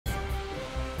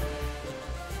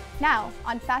Now,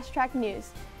 on Fast Track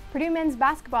News, Purdue men's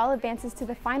basketball advances to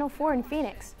the Final Four in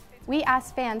Phoenix. We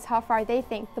asked fans how far they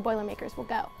think the Boilermakers will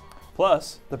go.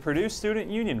 Plus, the Purdue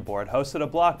Student Union Board hosted a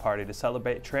block party to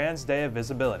celebrate Trans Day of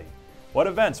Visibility. What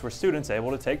events were students able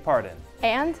to take part in?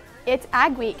 And it's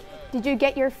Ag Week. Did you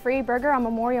get your free burger on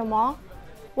Memorial Mall?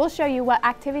 We'll show you what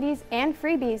activities and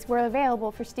freebies were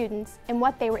available for students and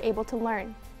what they were able to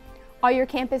learn. All your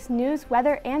campus news,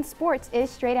 weather, and sports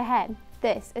is straight ahead.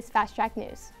 This is Fast Track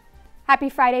News. Happy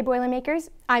Friday, Boilermakers.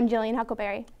 I'm Jillian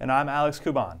Huckleberry. And I'm Alex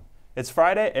Kuban. It's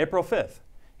Friday, April 5th.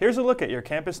 Here's a look at your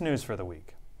campus news for the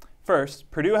week. First,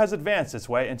 Purdue has advanced its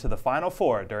way into the Final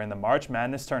Four during the March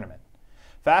Madness tournament.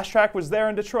 Fast Track was there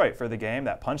in Detroit for the game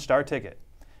that punched our ticket.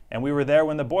 And we were there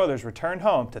when the Boilers returned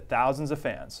home to thousands of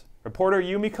fans. Reporter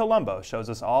Yumi Colombo shows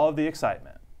us all of the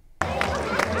excitement.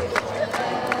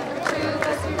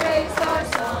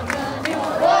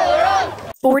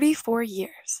 44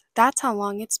 years. That's how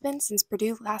long it's been since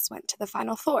Purdue last went to the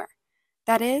Final Four.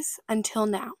 That is, until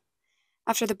now.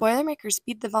 After the Boilermakers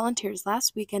beat the Volunteers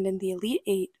last weekend in the Elite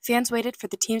Eight, fans waited for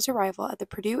the team's arrival at the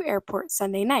Purdue airport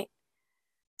Sunday night.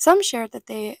 Some shared that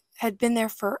they had been there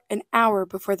for an hour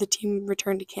before the team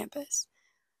returned to campus.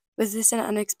 Was this an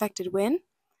unexpected win?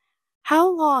 How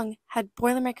long had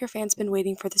Boilermaker fans been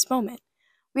waiting for this moment?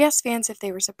 We asked fans if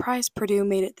they were surprised Purdue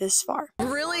made it this far.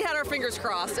 Really had our fingers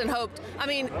crossed and hoped.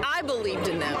 I believed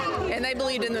in them, and they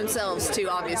believed in themselves too,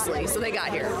 obviously, so they got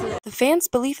here. The fans'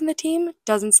 belief in the team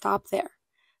doesn't stop there.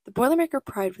 The Boilermaker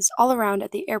pride was all around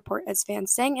at the airport as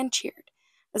fans sang and cheered.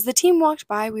 As the team walked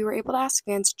by, we were able to ask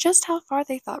fans just how far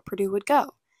they thought Purdue would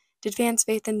go. Did fans'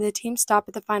 faith in the team stop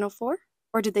at the Final Four?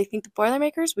 Or did they think the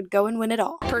Boilermakers would go and win it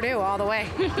all? Purdue all the way.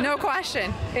 No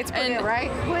question. It's Purdue, right?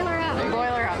 Boiler up.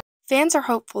 Boiler up. Fans are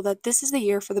hopeful that this is the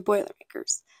year for the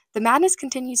Boilermakers. The madness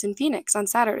continues in Phoenix on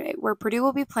Saturday, where Purdue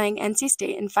will be playing NC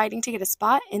State and fighting to get a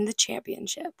spot in the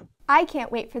championship. I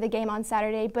can't wait for the game on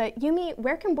Saturday, but Yumi,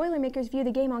 where can Boilermakers view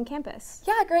the game on campus?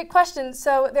 Yeah, great question.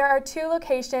 So there are two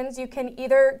locations. You can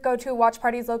either go to watch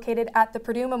parties located at the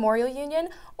Purdue Memorial Union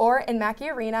or in Mackey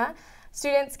Arena.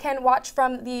 Students can watch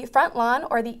from the front lawn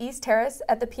or the East Terrace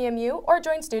at the PMU or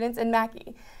join students in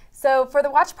Mackey. So for the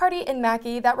watch party in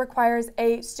Mackey, that requires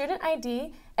a student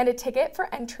ID and a ticket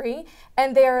for entry,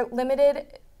 and they are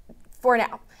limited for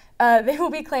now. They will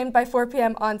be claimed by 4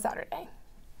 p.m. on Saturday.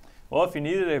 Well, if you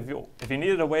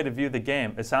needed a way to view the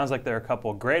game, it sounds like there are a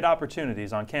couple great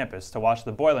opportunities on campus to watch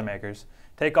the Boilermakers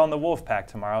take on the Wolfpack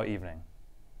tomorrow evening.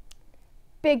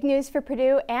 Big news for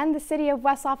Purdue and the city of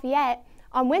West Lafayette.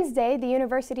 On Wednesday, the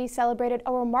university celebrated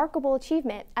a remarkable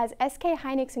achievement as SK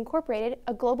Hynix Incorporated,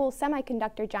 a global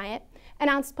semiconductor giant,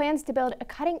 announced plans to build a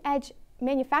cutting-edge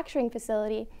manufacturing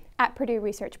facility at Purdue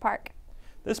Research Park.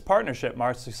 This partnership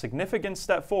marks a significant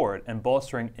step forward in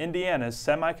bolstering Indiana's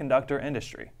semiconductor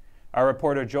industry. Our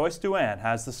reporter Joyce Duan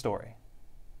has the story.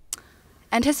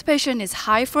 Anticipation is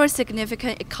high for a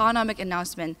significant economic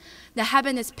announcement that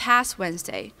happened this past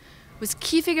Wednesday, with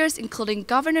key figures including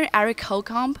Governor Eric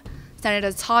Holcomb,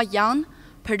 Senator Todd Young,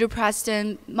 Purdue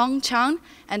President Meng Chang,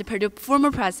 and Purdue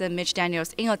former President Mitch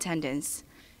Daniels in attendance.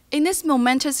 In this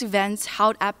momentous event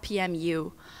held at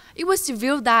PMU, it was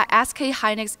revealed that SK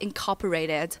Hynix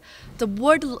Incorporated, the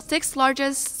world's sixth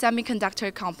largest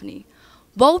semiconductor company,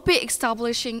 will be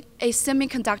establishing a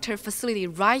semiconductor facility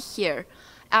right here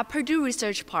at Purdue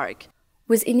Research Park.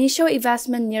 With initial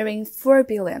investment nearing $4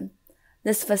 billion,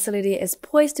 this facility is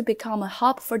poised to become a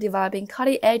hub for developing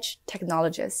cutting-edge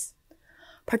technologies,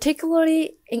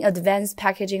 particularly in advanced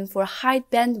packaging for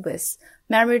high-bandwidth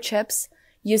memory chips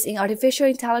used in artificial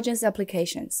intelligence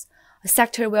applications, a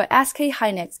sector where SK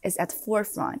Hynix is at the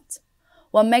forefront.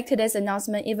 What makes today's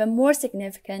announcement even more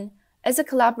significant is the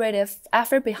collaborative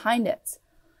effort behind it.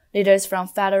 Leaders from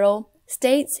federal,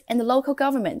 state, and local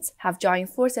governments have joined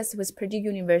forces with Purdue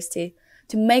University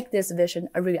to make this vision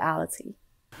a reality.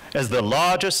 As the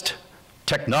largest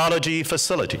technology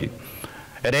facility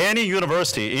at any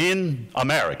university in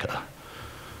America,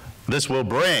 this will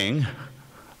bring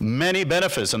many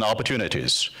benefits and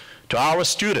opportunities to our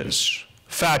students,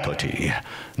 faculty,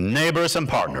 neighbors, and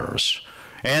partners.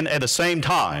 And at the same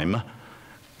time,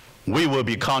 we will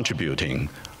be contributing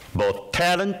both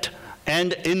talent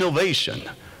and innovation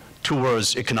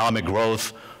towards economic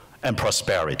growth and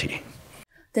prosperity.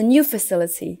 The new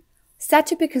facility, set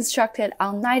to be constructed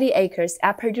on 90 acres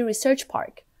at Purdue Research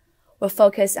Park, will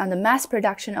focus on the mass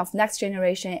production of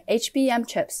next-generation HBM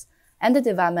chips and the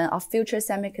development of future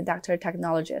semiconductor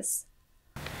technologies.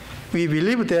 We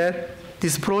believe that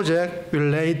this project will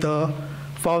lay the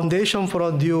foundation for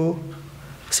a new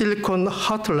Silicon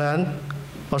Heartland,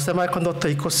 a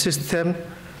semiconductor ecosystem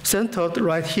centered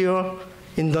right here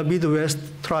in the Midwest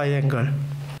Triangle.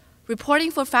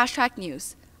 Reporting for Fast Track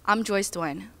News, I'm Joyce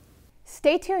Duane.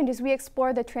 Stay tuned as we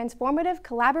explore the transformative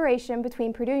collaboration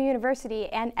between Purdue University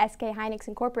and SK Hynix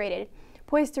Incorporated,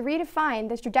 poised to redefine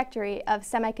the trajectory of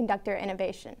semiconductor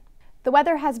innovation. The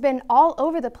weather has been all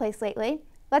over the place lately.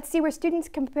 Let's see where students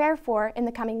can prepare for in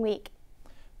the coming week.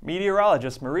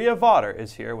 Meteorologist Maria Vaughter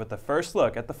is here with the first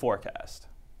look at the forecast.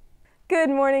 Good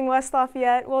morning, West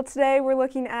Lafayette. Well, today we're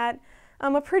looking at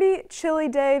a pretty chilly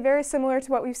day, very similar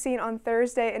to what we've seen on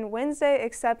Thursday and Wednesday,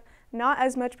 except not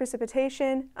as much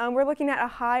precipitation. We're looking at a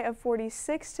high of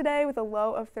 46 today with a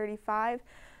low of 35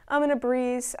 and a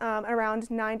breeze around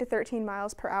 9 to 13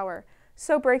 miles per hour.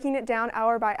 So breaking it down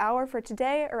hour by hour for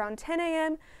today, around 10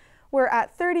 a.m., we're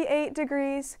at 38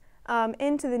 degrees.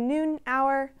 Into the noon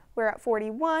hour, we're at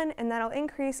 41, and that'll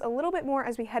increase a little bit more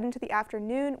as we head into the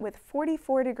afternoon with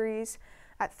 44 degrees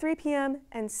at 3 p.m.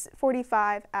 and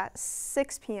 45 at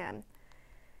 6 p.m.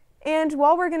 And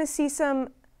while we're going to see some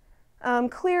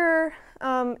clearer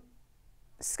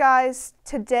skies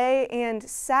today and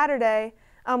Saturday,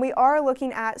 we are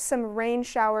looking at some rain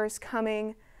showers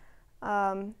coming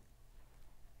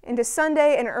into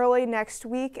Sunday and early next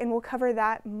week, and we'll cover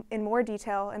that in more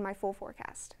detail in my full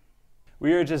forecast.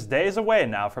 We are just days away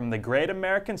now from the Great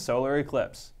American Solar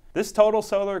Eclipse. This total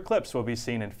solar eclipse will be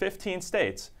seen in 15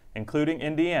 states, including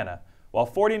Indiana, while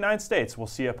 49 states will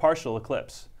see a partial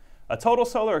eclipse. A total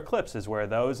solar eclipse is where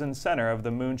those in the center of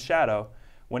the moon's shadow,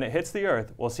 when it hits the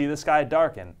earth, will see the sky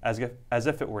darken as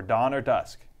if it were dawn or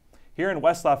dusk. Here in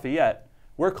West Lafayette,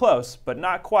 we're close, but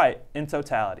not quite in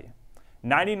totality.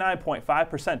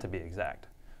 99.5% to be exact.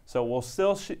 So we'll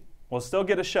still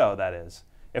get a show, that is,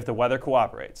 if the weather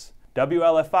cooperates.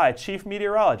 WLFI Chief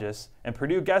Meteorologist and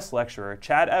Purdue guest lecturer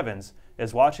Chad Evans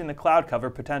is watching the cloud cover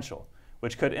potential,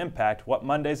 which could impact what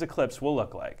Monday's eclipse will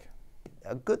look like.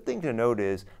 A good thing to note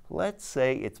is, let's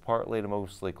say it's partly to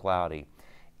mostly cloudy.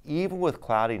 Even with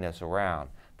cloudiness around,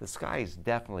 the sky is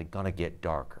definitely going to get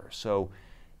darker. So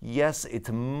yes, it's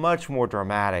much more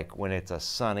dramatic when it's a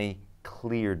sunny,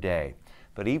 clear day.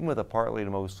 But even with a partly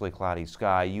to mostly cloudy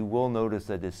sky, you will notice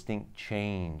a distinct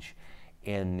change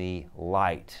in the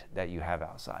light that you have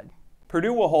outside.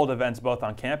 Purdue will hold events both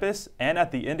on campus and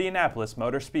at the Indianapolis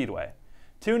Motor Speedway.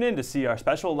 Tune in to see our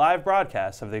special live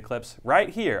broadcast of the eclipse right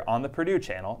here on the Purdue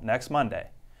channel next Monday.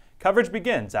 Coverage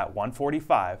begins at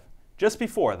 1:45, just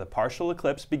before the partial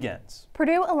eclipse begins.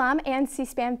 Purdue alum and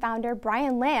C-SPAN founder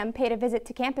Brian Lamb paid a visit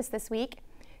to campus this week.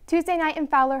 Tuesday night in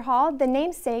Fowler Hall, the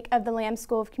namesake of the Lamb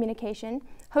School of Communication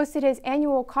hosted his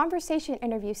annual Conversation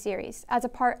interview series as a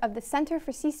part of the Center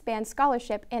for C-SPAN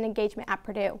Scholarship and Engagement at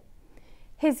Purdue.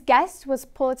 His guest was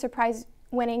Pulitzer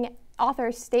Prize-winning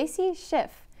author Stacy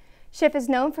Schiff. Schiff is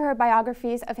known for her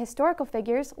biographies of historical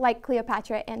figures like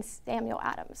Cleopatra and Samuel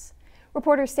Adams.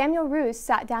 Reporter Samuel Roos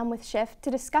sat down with Schiff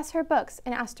to discuss her books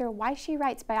and asked her why she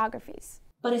writes biographies.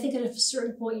 But I think at a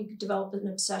certain point you develop an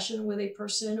obsession with a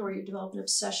person, or you develop an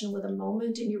obsession with a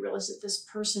moment, and you realize that this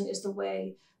person is the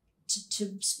way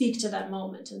to speak to that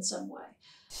moment in some way.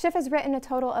 Schiff has written a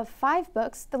total of 5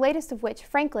 books, the latest of which,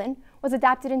 Franklin, was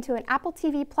adapted into an Apple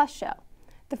TV Plus show,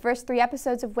 the first 3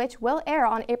 episodes of which will air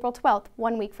on April 12th,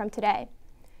 1 week from today.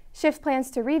 Schiff plans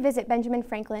to revisit Benjamin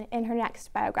Franklin in her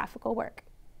next biographical work.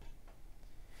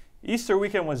 Easter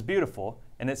weekend was beautiful,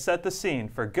 and it set the scene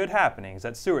for good happenings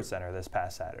at Stewart Center this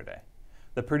past Saturday.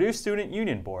 The Purdue Student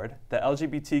Union Board, the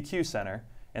LGBTQ Center,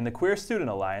 and the Queer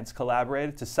Student Alliance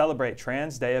collaborated to celebrate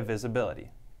Trans Day of Visibility.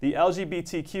 The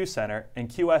LGBTQ Center and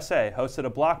QSA hosted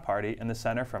a block party in the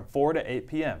center from 4 to 8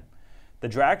 p.m. The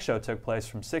drag show took place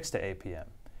from 6 to 8 p.m.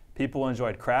 People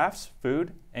enjoyed crafts,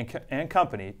 food, and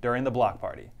company during the block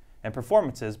party, and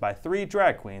performances by 3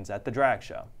 drag queens at the drag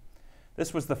show.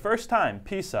 This was the first time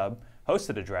P-Sub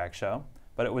hosted a drag show,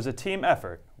 but it was a team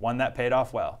effort, one that paid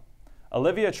off well.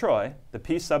 Olivia Troy, the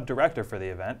P-Sub director for the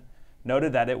event,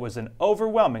 noted that it was an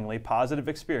overwhelmingly positive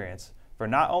experience for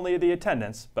not only the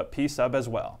attendants, but P-Sub as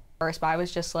well. First, but I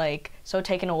was just so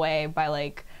taken away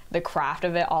by the craft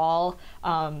of it all,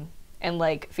 and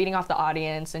feeding off the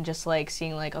audience and just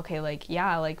seeing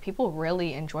okay, people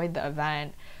really enjoyed the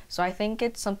event. So I think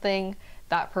it's something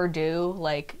that Purdue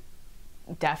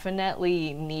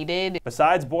definitely needed.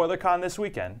 Besides BoilerCon this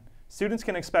weekend, students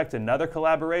can expect another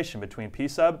collaboration between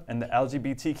P-Sub and the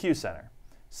LGBTQ Center,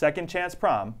 Second Chance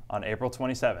Prom, on April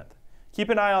 27th. Keep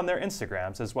an eye on their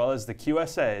Instagrams as well as the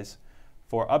QSA's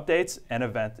for updates and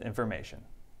event information.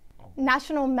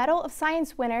 National Medal of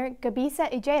Science winner Gabisa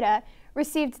Ijeda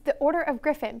received the Order of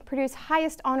Griffin, Purdue's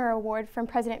highest honor award, from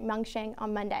President Mengsheng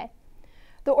on Monday.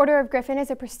 The Order of Griffin is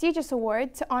a prestigious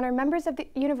award to honor members of the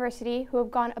university who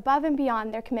have gone above and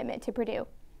beyond their commitment to Purdue.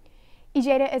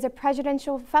 Ijeda is a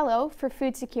Presidential Fellow for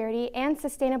Food Security and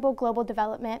Sustainable Global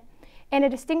Development and a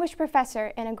Distinguished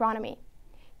Professor in Agronomy.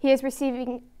 He is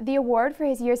receiving the award for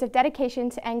his years of dedication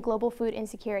to end global food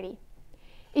insecurity.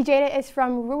 Ijeda is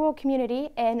from a rural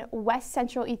community in west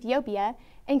central Ethiopia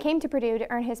and came to Purdue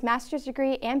to earn his master's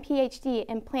degree and PhD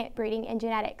in plant breeding and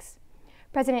genetics.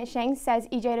 President Sheng says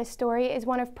Ijeda's story is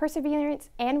one of perseverance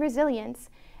and resilience,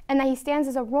 and that he stands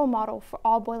as a role model for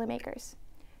all Boilermakers.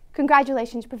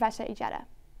 Congratulations, Professor Ijeda.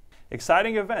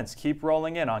 Exciting events keep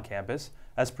rolling in on campus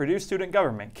as Purdue student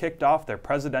government kicked off their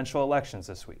presidential elections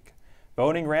this week.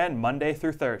 Voting ran Monday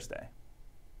through Thursday.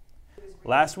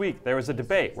 Last week, there was a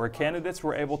debate where candidates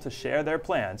were able to share their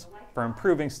plans for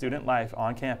improving student life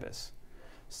on campus.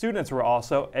 Students were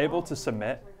also able to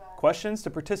submit questions to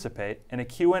participate in a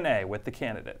Q&A with the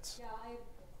candidates.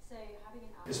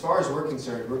 As far as we're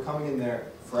concerned, we're coming in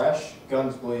there fresh,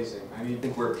 guns blazing. I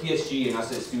think where PSG and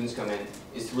us as students come in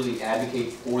is to really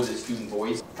advocate for the student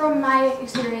voice. From my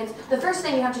experience, the first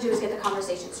thing you have to do is get the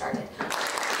conversation started.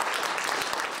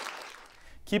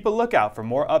 Keep a lookout for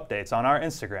more updates on our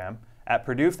Instagram at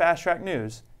Purdue Fast Track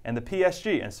News and the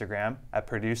PSG Instagram at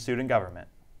Purdue Student Government.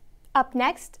 Up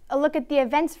next, a look at the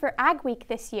events for Ag Week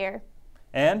this year.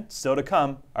 And still to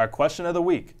come, our question of the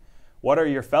week. What are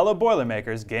your fellow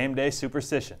Boilermakers' game day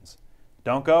superstitions?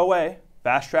 Don't go away.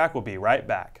 Fast Track will be right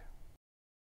back.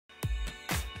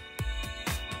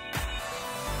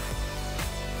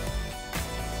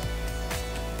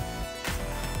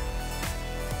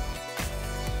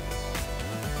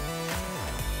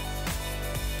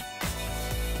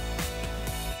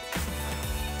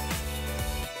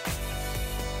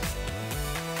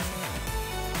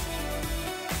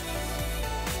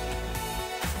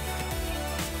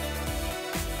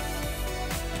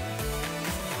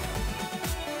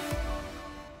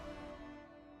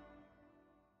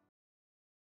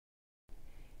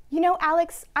 You know,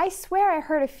 Alex, I swear I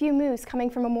heard a few moose coming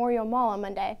from Memorial Mall on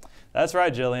Monday. That's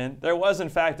right, Jillian. There was, in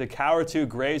fact, a cow or two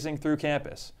grazing through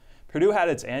campus. Purdue had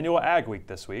its annual Ag Week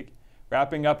this week,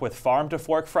 wrapping up with Farm to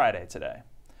Fork Friday today.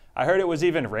 I heard it was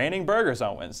even raining burgers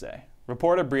on Wednesday.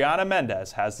 Reporter Brianna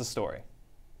Mendez has the story.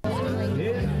 Ag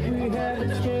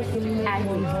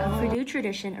Week, a Purdue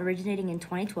tradition originating in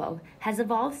 2012, has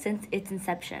evolved since its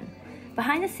inception.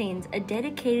 Behind the scenes, a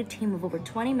dedicated team of over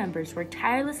 20 members worked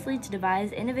tirelessly to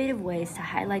devise innovative ways to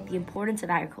highlight the importance of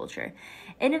agriculture.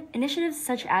 Initiatives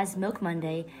such as Milk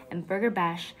Monday and Burger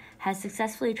Bash has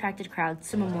successfully attracted crowds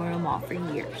to Memorial Mall for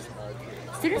years.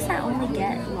 Students not only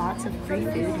get lots of free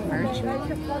food and merch,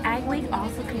 Ag Week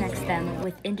also connects them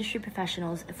with industry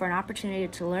professionals for an opportunity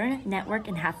to learn, network,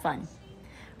 and have fun.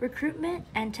 Recruitment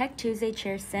and Tech Tuesday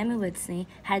Chair Sammy Whitney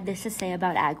had this to say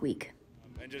about Ag Week.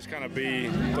 And just kind of be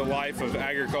the life of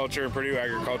agriculture, Purdue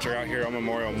agriculture out here on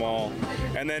Memorial Mall.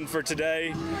 And then for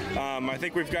today, I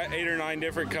think we've got 8 or 9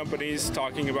 different companies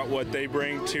talking about what they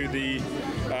bring to the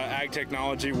ag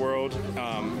technology world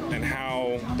and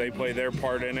how they play their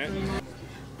part in it.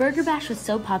 Burger Bash was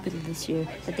so popular this year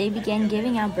that they began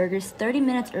giving out burgers 30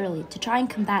 minutes early to try and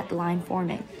combat line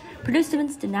forming. Purdue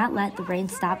students did not let the rain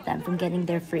stop them from getting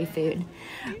their free food.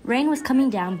 Rain was coming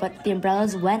down, but the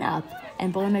umbrellas went up,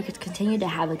 and Boilermakers continued to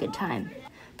have a good time.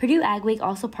 Purdue Ag Week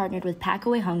also partnered with Pack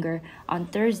Away Hunger on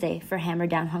Thursday for Hammer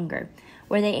Down Hunger,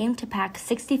 where they aim to pack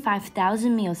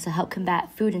 65,000 meals to help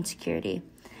combat food insecurity.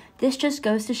 This just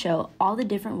goes to show all the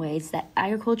different ways that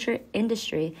agriculture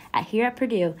industry here at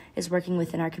Purdue is working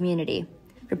within our community.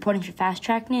 Reporting for Fast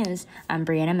Track News, I'm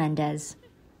Brianna Mendez.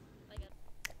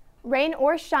 Rain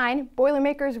or shine,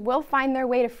 Boilermakers will find their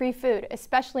way to free food,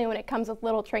 especially when it comes with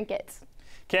little trinkets.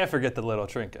 Can't forget the little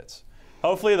trinkets.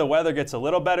 Hopefully the weather gets a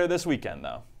little better this weekend,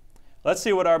 though. Let's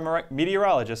see what our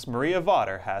meteorologist, Maria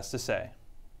Vaughter, has to say.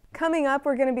 Coming up,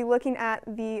 we're going to be looking at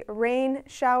the rain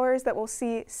showers that we'll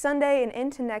see Sunday and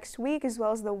into next week, as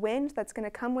well as the wind that's going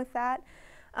to come with that,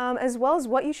 as well as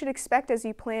what you should expect as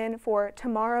you plan for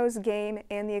tomorrow's game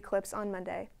and the eclipse on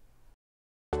Monday.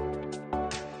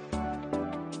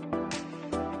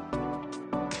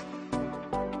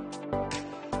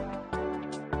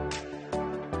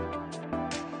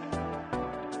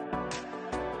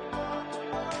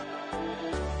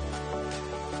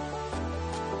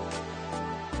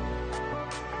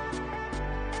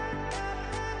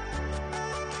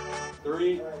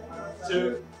 Three,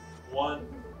 2, 1.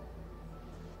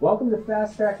 Welcome to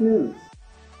Fast Track News.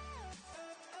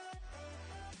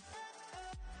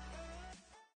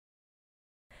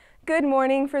 Good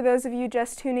morning for those of you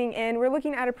just tuning in. We're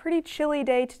looking at a pretty chilly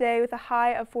day today with a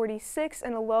high of 46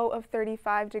 and a low of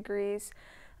 35 degrees.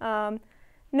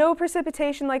 No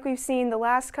precipitation like we've seen the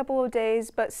last couple of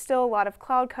days, but still a lot of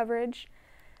cloud coverage.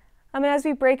 And as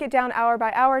we break it down hour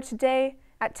by hour today,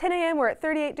 at 10 a.m. we're at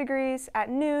 38 degrees, at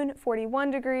noon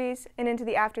 41 degrees, and into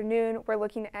the afternoon we're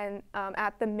looking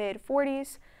at the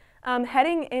mid-40s.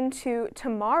 Heading into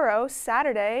tomorrow,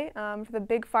 Saturday, for the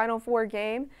big Final Four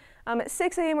game, at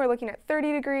 6 a.m. we're looking at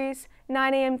 30 degrees,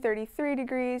 9 a.m. 33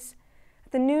 degrees,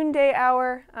 at the noonday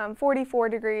hour 44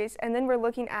 degrees, and then we're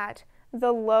looking at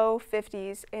the low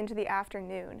 50s into the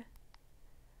afternoon.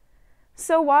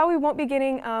 So while we won't be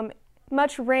getting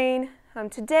much rain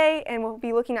today, and we'll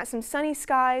be looking at some sunny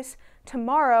skies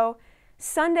tomorrow,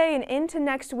 Sunday and into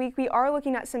next week we are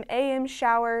looking at some AM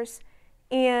showers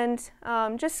and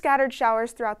just scattered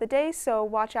showers throughout the day, so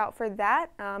watch out for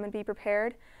that and be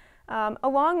prepared.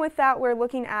 Along with that, we're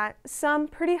looking at some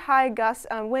pretty high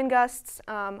wind gusts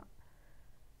on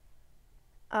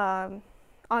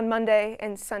Monday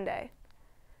and Sunday.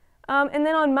 And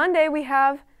then on Monday we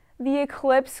have the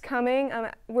eclipse coming.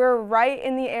 We're right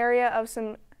in the area of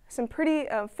some pretty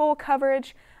full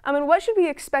coverage. And what should we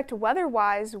expect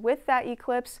weather-wise with that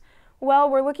eclipse? Well,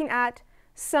 we're looking at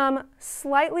some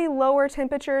slightly lower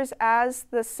temperatures as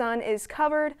the sun is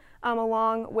covered,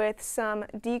 along with some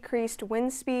decreased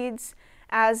wind speeds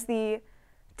as the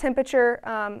temperature,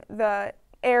 the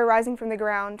air rising from the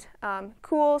ground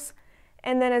cools,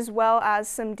 and then as well as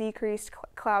some decreased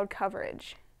cloud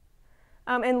coverage.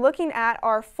 And looking at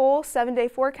our full 7-day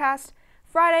forecast,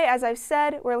 Friday, as I've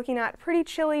said, we're looking at a pretty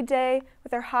chilly day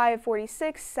with our high of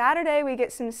 46. Saturday, we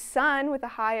get some sun with a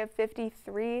high of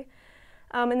 53.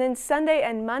 And then Sunday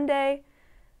and Monday,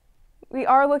 we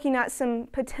are looking at some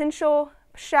potential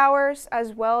showers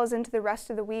as well as into the rest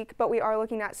of the week, but we are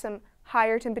looking at some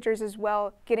higher temperatures as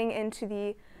well, getting into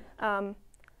the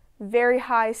very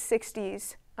high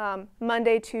 60s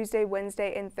Monday, Tuesday,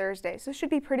 Wednesday, and Thursday. So it should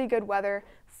be pretty good weather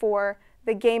for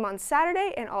the game on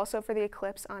Saturday and also for the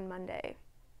eclipse on Monday.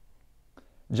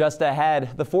 Just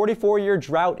ahead, the 44-year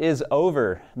drought is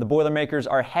over. The Boilermakers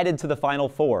are headed to the Final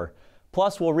Four.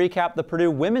 Plus, we'll recap the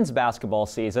Purdue women's basketball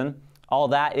season. All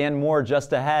that and more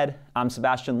just ahead. I'm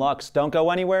Sebastian Lux. Don't go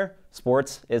anywhere.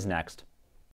 Sports is next.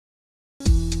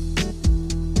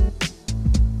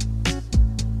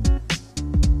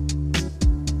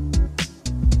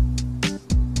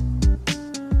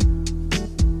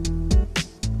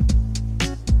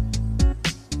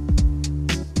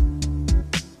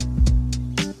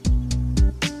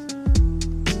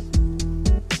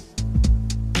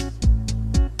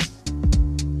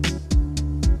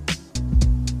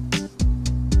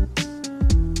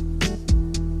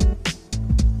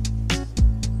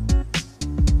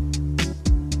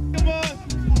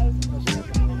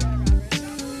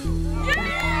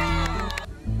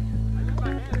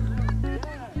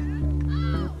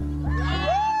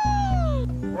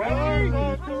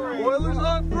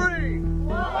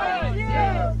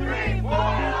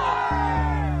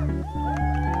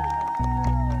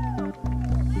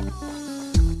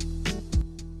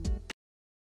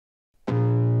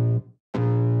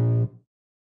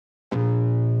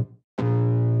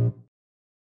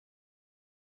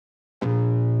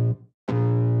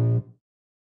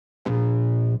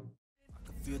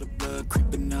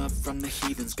 Creeping up from the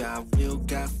heathens, got will,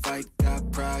 got fight,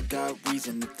 got pride, got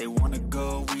reason. If they wanna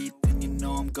go eat, then you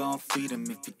know I'm gon' feed them.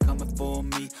 If you're coming for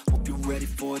me, hope you're ready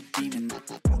for a demon.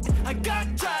 I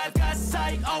got drive, got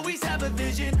sight, always have a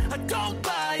vision. I don't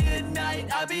lie at night,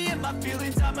 I be in my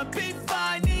feelings. I'ma be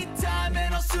fine, need time,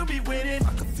 and I'll soon be winning.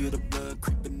 I can feel the blood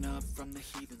creeping up from the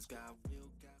heathens, got will.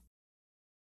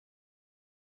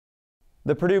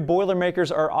 The Purdue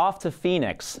Boilermakers are off to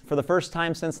Phoenix. For the first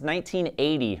time since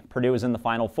 1980, Purdue is in the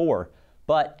Final Four.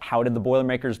 But how did the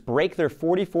Boilermakers break their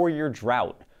 44-year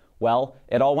drought? Well,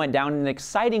 it all went down in an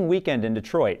exciting weekend in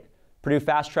Detroit. Purdue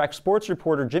Fast Track sports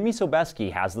reporter Jimmy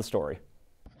Sobeski has the story.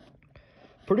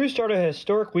 Purdue started a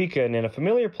historic weekend in a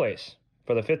familiar place.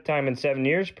 For the 5th time in 7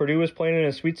 years, Purdue was playing in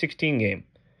a Sweet 16 game.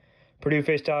 Purdue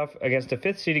faced off against the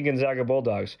 5th-seeded Gonzaga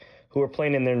Bulldogs, who were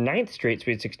playing in their 9th straight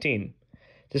Sweet 16.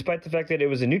 Despite the fact that it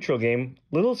was a neutral game,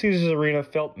 Little Caesars Arena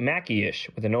felt Mackey-ish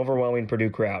with an overwhelming Purdue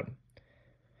crowd.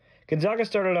 Gonzaga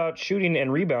started out shooting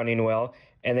and rebounding well,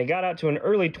 and they got out to an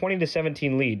early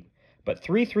 20-17 lead, but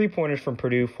 3 three-pointers from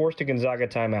Purdue forced a Gonzaga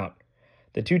timeout.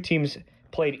 The two teams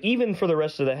played even for the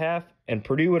rest of the half, and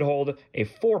Purdue would hold a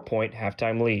 4-point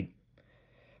halftime lead.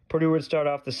 Purdue would start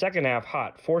off the second half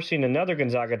hot, forcing another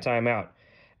Gonzaga timeout.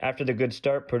 After the good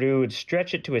start, Purdue would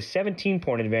stretch it to a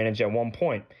 17-point advantage at one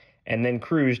point, and then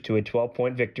cruised to a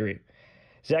 12-point victory.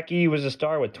 Zach Edey was a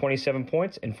star with 27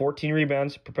 points and 14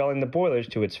 rebounds, propelling the Boilers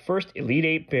to its first Elite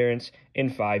Eight appearance in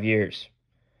 5 years.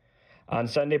 On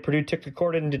Sunday, Purdue took the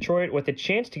court in Detroit with a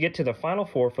chance to get to the Final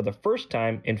Four for the first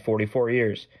time in 44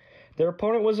 years. Their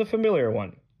opponent was a familiar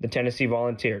one, the Tennessee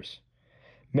Volunteers.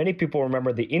 Many people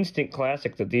remember the instant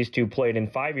classic that these two played in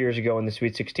 5 years ago in the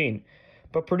Sweet 16,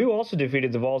 but Purdue also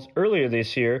defeated the Vols earlier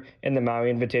this year in the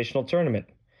Maui Invitational Tournament.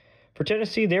 For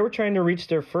Tennessee, they were trying to reach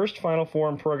their first Final Four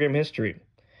in program history.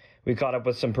 We caught up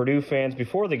with some Purdue fans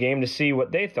before the game to see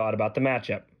what they thought about the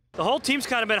matchup. The whole team's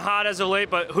kind of been hot as of late,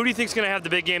 but who do you think is going to have the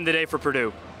big game today for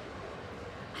Purdue?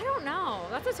 I don't know.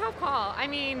 That's a tough call. I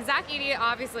mean, Zach Edey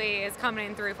obviously is coming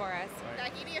in through for us.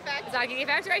 Zach Edey effect. Zach Edey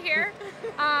effect right here.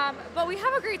 But we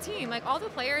have a great team. Like, all the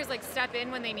players like step in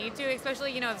when they need to,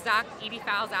 especially, if Zach Edey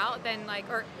fouls out, then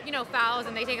fouls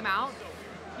and they take him out.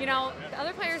 The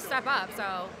other players step up.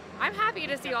 So I'm happy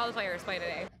to see all the players play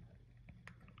today.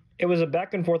 It was a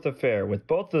back-and-forth affair, with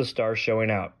both of the stars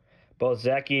showing out. Both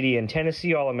Zach Edey and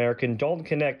Tennessee All-American Dalton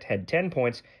Knecht had 10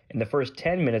 points in the first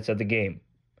 10 minutes of the game.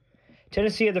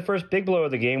 Tennessee had the first big blow of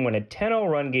the game when a 10-0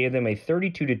 run gave them a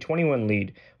 32-21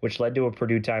 lead, which led to a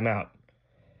Purdue timeout.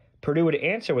 Purdue would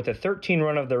answer with a 13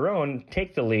 run of their own,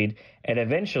 take the lead, and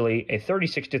eventually a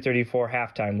 36-34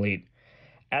 halftime lead.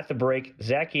 At the break,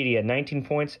 Zach Edey had 19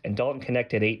 points and Dalton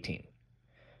Knecht had 18.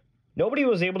 Nobody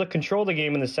was able to control the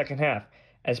game in the second half,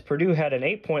 as Purdue had an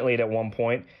 8-point lead at one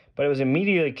point, but it was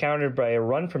immediately countered by a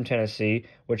run from Tennessee,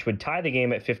 which would tie the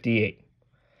game at 58.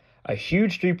 A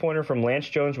huge three-pointer from Lance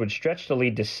Jones would stretch the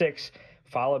lead to 6,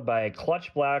 followed by a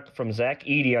clutch block from Zach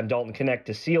Edey on Dalton Knecht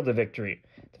to seal the victory.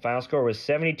 The final score was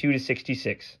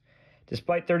 72-66.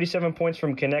 Despite 37 points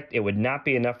from Knecht, it would not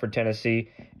be enough for Tennessee,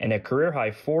 and a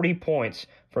career-high 40 points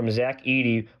from Zach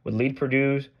Edey would lead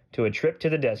Purdue to a trip to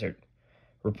the desert.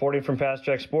 Reporting from Fast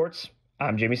Track Sports,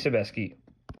 I'm Jamie Sebeski.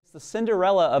 It's the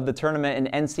Cinderella of the tournament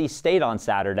in NC State on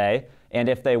Saturday, and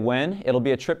if they win, it'll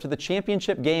be a trip to the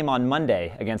championship game on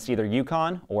Monday against either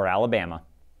UConn or Alabama.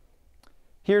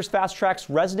 Here's Fast Track's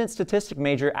resident statistic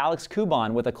major Alex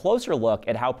Kuban with a closer look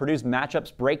at how Purdue's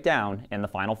matchups break down in the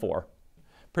Final Four.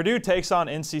 Purdue takes on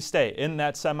NC State in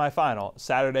that semifinal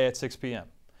Saturday at 6 p.m.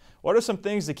 What are some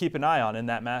things to keep an eye on in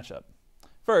that matchup?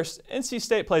 First, NC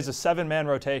State plays a 7-man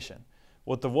rotation.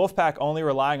 With the Wolfpack only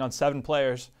relying on 7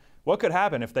 players, what could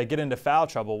happen if they get into foul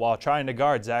trouble while trying to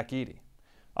guard Zach Edey?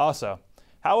 Also,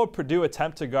 how will Purdue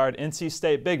attempt to guard NC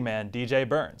State big man DJ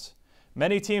Burns?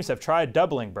 Many teams have tried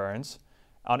doubling Burns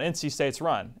on NC State's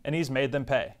run, and he's made them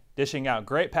pay, dishing out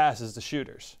great passes to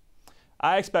shooters.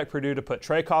 I expect Purdue to put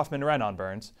Trey Kaufman-Renn on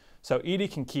Burns, so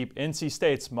Edey can keep NC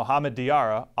State's Mohamed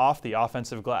Diarra off the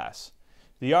offensive glass.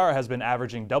 Diarra has been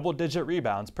averaging double-digit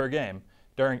rebounds per game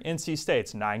during NC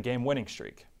State's 9-game winning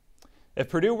streak. If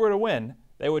Purdue were to win,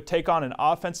 they would take on an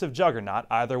offensive juggernaut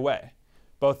either way.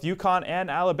 Both UConn and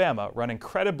Alabama run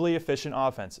incredibly efficient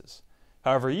offenses.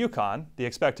 However, UConn, the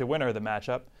expected winner of the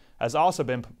matchup, has also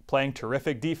been playing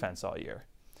terrific defense all year.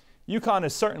 UConn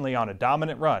is certainly on a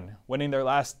dominant run, winning their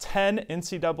last 10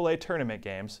 NCAA tournament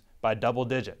games by double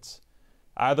digits.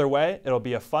 Either way, it'll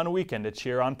be a fun weekend to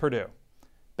cheer on Purdue.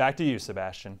 Back to you,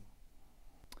 Sebastian.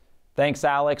 Thanks,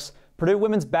 Alex. Purdue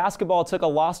women's basketball took a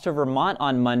loss to Vermont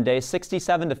on Monday,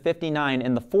 67-59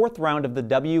 in the 4th round of the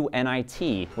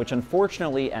WNIT, which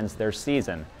unfortunately ends their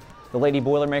season. The Lady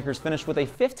Boilermakers finished with a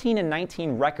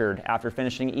 15-19 record after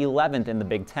finishing 11th in the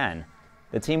Big Ten.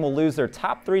 The team will lose their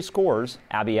top 3 scorers,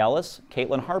 Abby Ellis,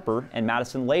 Caitlin Harper, and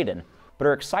Madison Layden, but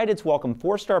are excited to welcome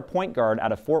 4-star point guard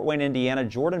out of Fort Wayne, Indiana,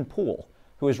 Jordan Poole,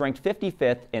 who is ranked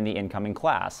 55th in the incoming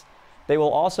class. They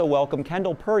will also welcome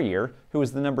Kendall Puryear, who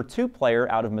is the number 2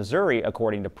 player out of Missouri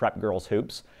according to Prep Girls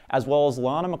Hoops, as well as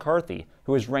Lana McCarthy,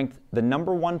 who is ranked the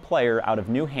number 1 player out of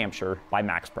New Hampshire by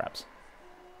Max Preps.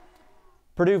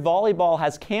 Purdue Volleyball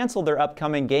has canceled their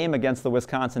upcoming game against the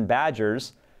Wisconsin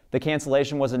Badgers. The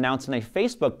cancellation was announced in a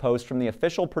Facebook post from the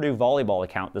official Purdue Volleyball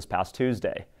account this past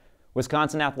Tuesday.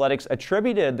 Wisconsin Athletics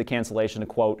attributed the cancellation to,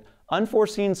 quote,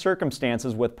 unforeseen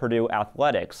circumstances with Purdue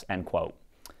Athletics, end quote.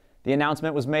 The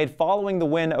announcement was made following the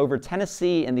win over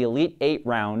Tennessee in the Elite 8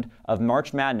 round of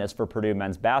March Madness for Purdue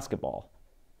men's basketball.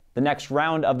 The next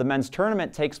round of the men's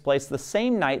tournament takes place the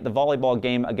same night the volleyball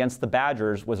game against the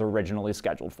Badgers was originally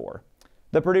scheduled for.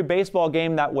 The Purdue baseball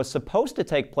game that was supposed to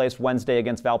take place Wednesday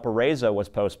against Valparaiso was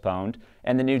postponed,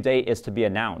 and the new date is to be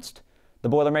announced. The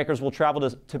Boilermakers will travel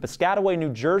to Piscataway, New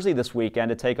Jersey this weekend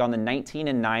to take on the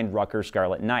 19-9 Rutgers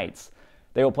Scarlet Knights.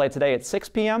 They will play today at 6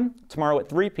 p.m., tomorrow at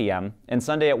 3 p.m., and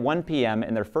Sunday at 1 p.m.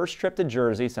 in their first trip to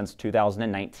Jersey since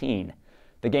 2019.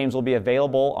 The games will be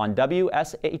available on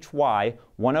WSHY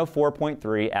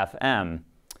 104.3 FM.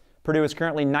 Purdue is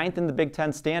currently 9th in the Big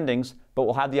Ten standings, but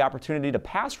will have the opportunity to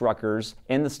pass Rutgers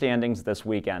in the standings this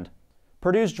weekend.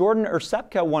 Purdue's Jordan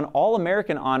Ursepka won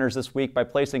All-American honors this week by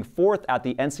placing 4th at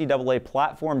the NCAA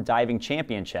Platform Diving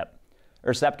Championship.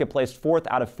 Ersepka placed 4th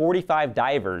out of 45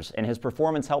 divers, and his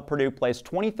performance helped Purdue place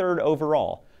 23rd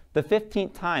overall, the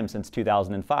 15th time since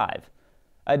 2005.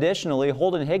 Additionally,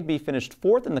 Holden Higbee finished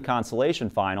 4th in the consolation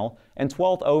final and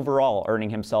 12th overall, earning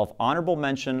himself honorable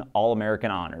mention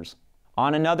All-American honors.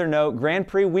 On another note, Grand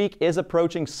Prix week is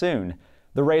approaching soon.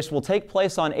 The race will take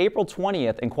place on April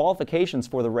 20th, and qualifications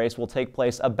for the race will take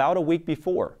place about a week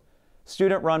before.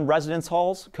 Student-run residence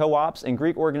halls, co-ops, and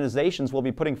Greek organizations will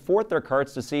be putting forth their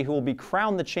carts to see who will be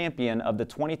crowned the champion of the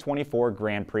 2024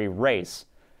 Grand Prix race.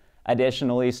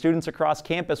 Additionally, students across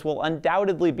campus will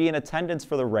undoubtedly be in attendance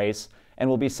for the race and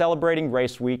will be celebrating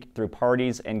race week through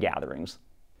parties and gatherings.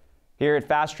 Here at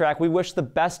Fast Track, we wish the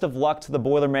best of luck to the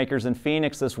Boilermakers in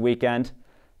Phoenix this weekend.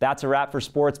 That's a wrap for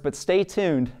sports, but stay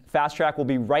tuned. Fast Track will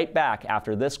be right back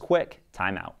after this quick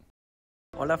timeout.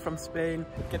 Hola from Spain.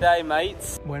 G'day,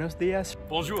 mates. Buenos dias.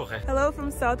 Bonjour. Hello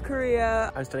from South Korea.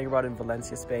 I'm studying abroad in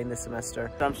Valencia, Spain this semester.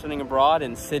 I'm studying abroad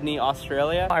in Sydney,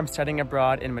 Australia. I'm studying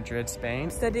abroad in Madrid, Spain.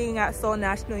 Studying at Seoul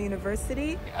National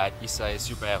University. At Lycée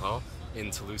Supérieur in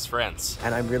Toulouse, France.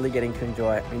 And I'm really getting to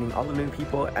enjoy meeting all the new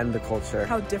people and the culture.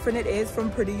 How different it is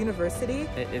from Purdue University.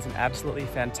 It is an absolutely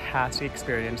fantastic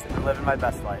experience. I'm living my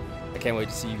best life. I can't wait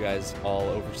to see you guys all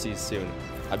overseas soon.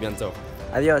 A bientôt.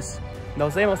 Adios.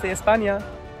 Nos vemos en España.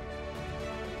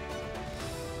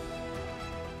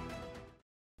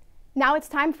 Now it's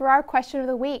time for our question of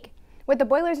the week. With the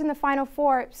Boilers in the Final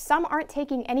Four, some aren't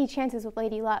taking any chances with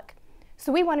Lady Luck.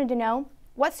 So we wanted to know,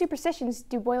 what superstitions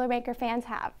do Boilermaker fans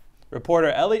have?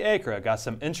 Reporter Ellie Akra got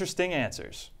some interesting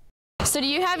answers. So do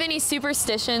you have any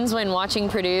superstitions when watching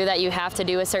Purdue that you have to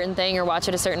do a certain thing or watch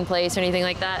at a certain place or anything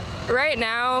like that? Right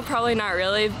now, probably not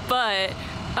really, but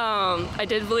I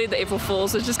did believe the April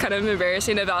Fools, which is kind of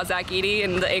embarrassing about Zach Edey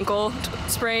and the ankle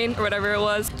sprain or whatever it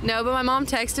was. No, but my mom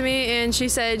texted me and she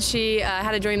said she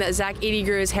had a dream that Zach Edey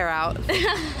grew his hair out.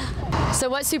 So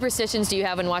what superstitions do you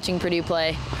have when watching Purdue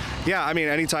play? Yeah, I mean,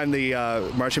 anytime the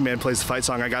marching band plays the fight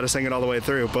song, I got to sing it all the way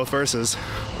through, both verses.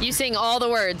 You sing all the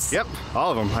words? Yep,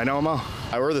 all of them. I know them all.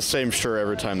 I wear the same shirt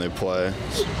every time they play.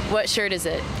 What shirt is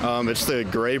it? It's the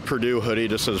gray Purdue hoodie,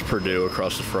 just says Purdue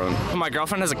across the front. My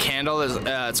girlfriend has a candle.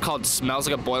 It's called Smells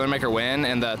Like a Boilermaker Win,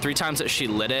 and the 3 times that she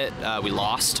lit it, we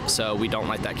lost, so we don't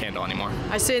light that candle anymore.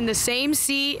 I sit in the same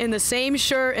seat, in the same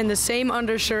shirt, in the same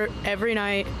undershirt every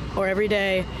night or every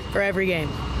day for every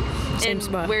game. Same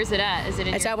spot. Where's it at? Is it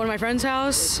in It's at one of my friend's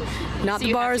house, not So the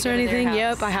you have bars to or go to their anything.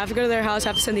 house. Yep, I have to go to their house,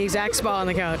 have to sit in the exact spot on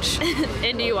the couch.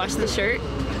 And do you wash the shirt?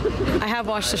 I have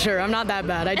washed the shirt. I'm not that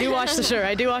bad. I do wash the shirt.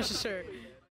 I do wash the shirt.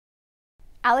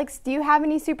 Alex, do you have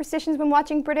any superstitions when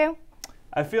watching Purdue?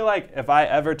 I feel like if I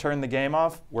ever turn the game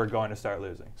off, we're going to start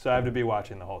losing. So I have to be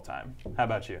watching the whole time. How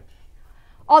about you?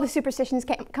 All the superstitions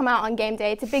come out on game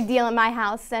day. It's a big deal in my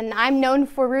house, and I'm known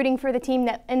for rooting for the team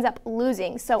that ends up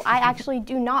losing. So I actually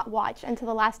do not watch until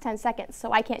the last 10 seconds,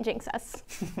 so I can't jinx us.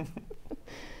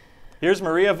 Here's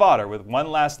Maria Vaughter with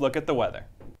one last look at the weather.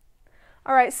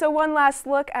 All right, so one last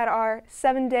look at our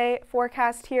 7-day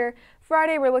forecast here.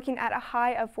 Friday, we're looking at a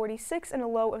high of 46 and a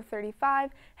low of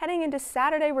 35. Heading into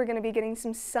Saturday, we're going to be getting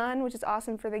some sun, which is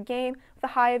awesome for the game, with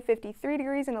a high of 53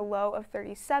 degrees and a low of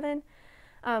 37.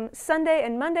 Sunday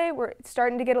and Monday, we're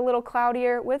starting to get a little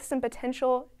cloudier with some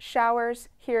potential showers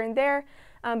here and there.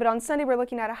 But on Sunday, we're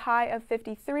looking at a high of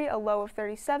 53, a low of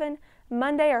 37.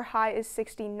 Monday, our high is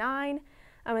 69,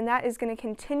 and that is going to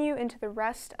continue into the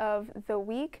rest of the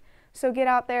week. So get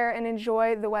out there and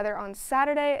enjoy the weather on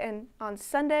Saturday and on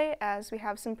Sunday, as we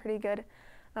have some pretty good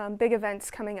big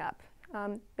events coming up.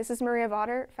 This is Maria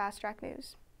Vaughter, Fast Track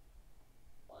News.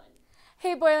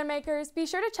 Hey Boilermakers, be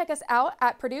sure to check us out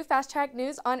at Purdue Fast Track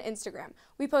News on Instagram.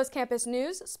 We post campus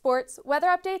news, sports, weather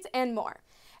updates, and more.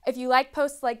 If you like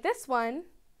posts like this one,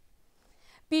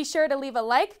 be sure to leave a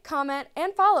like, comment,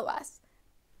 and follow us.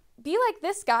 Be like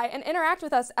this guy and interact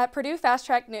with us at Purdue Fast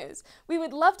Track News. We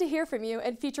would love to hear from you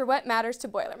and feature what matters to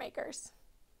Boilermakers.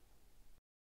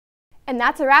 And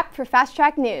that's a wrap for Fast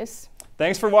Track News.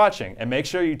 Thanks for watching, and make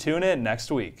sure you tune in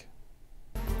next week.